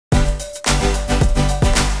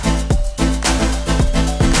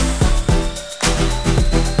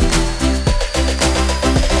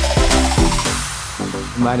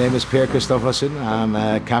My name is Per Kristoffersen. I'm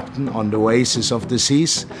a captain on the Oasis of the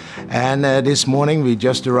seas. And this morning we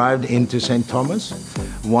just arrived into St. Thomas,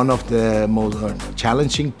 one of the most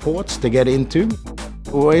challenging ports to get into.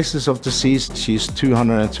 Oasis of the seas, she's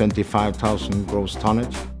 225,000 gross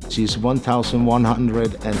tonnage. She's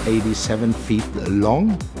 1,187 feet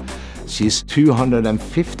long. She's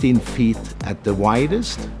 215 feet at the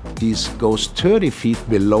widest. She goes 30 feet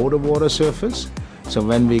below the water surface. So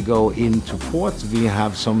when we go into port, we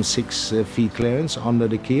have some 6 feet clearance under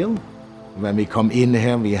the keel. When we come in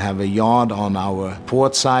here, we have a yard on our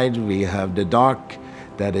port side. We have the dock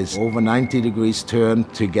that is over 90 degrees turn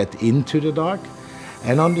to get into the dock.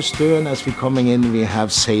 And on the stern, as we're coming in, we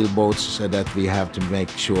have sailboats so that we have to make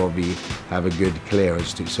sure we have a good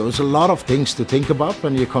clearance too. So it's a lot of things to think about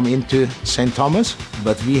when you come into St. Thomas,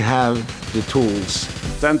 but we have the tools.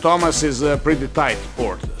 St. Thomas is a pretty tight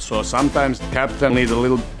port, so sometimes the captain needs a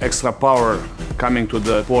little extra power coming to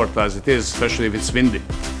the port as it is, especially if it's windy.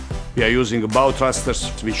 We are using bow thrusters,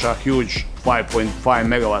 which are huge, 5.5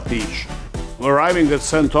 megawatt each. Arriving at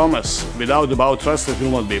St. Thomas without the bow thrusters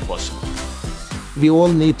will not be possible. We all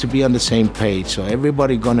need to be on the same page, so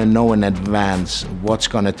everybody gonna know in advance what's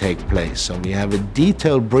gonna take place. So we have a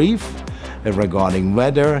detailed brief regarding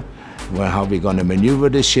weather, how we're gonna maneuver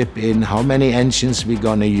the ship in, how many engines we're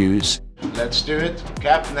gonna use. Let's do it.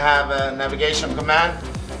 Captain have a navigation command.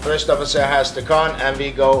 First officer has the con, and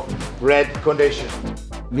we go red condition.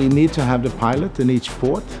 We need to have the pilot in each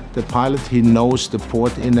port. The pilot, he knows the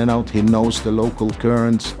port in and out, he knows the local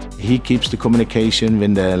currents. He keeps the communication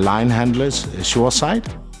with the line handlers shoreside.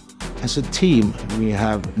 As a team, we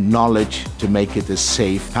have knowledge to make it a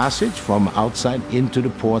safe passage from outside into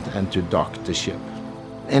the port and to dock the ship.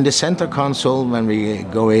 In the center console, when we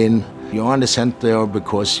go in, you're on the center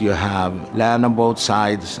because you have land on both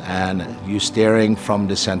sides and you're steering from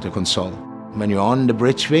the center console. When you're on the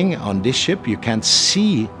bridge wing on this ship, you can't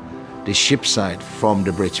see the ship side from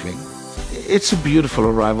the bridge wing. It's a beautiful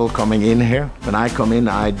arrival coming in here. When I come in,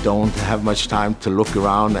 I don't have much time to look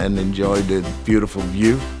around and enjoy the beautiful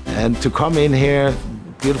view. And to come in here,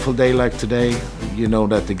 beautiful day like today, you know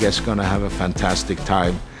that the guests are gonna have a fantastic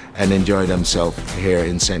time and enjoy themselves here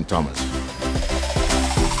in St. Thomas.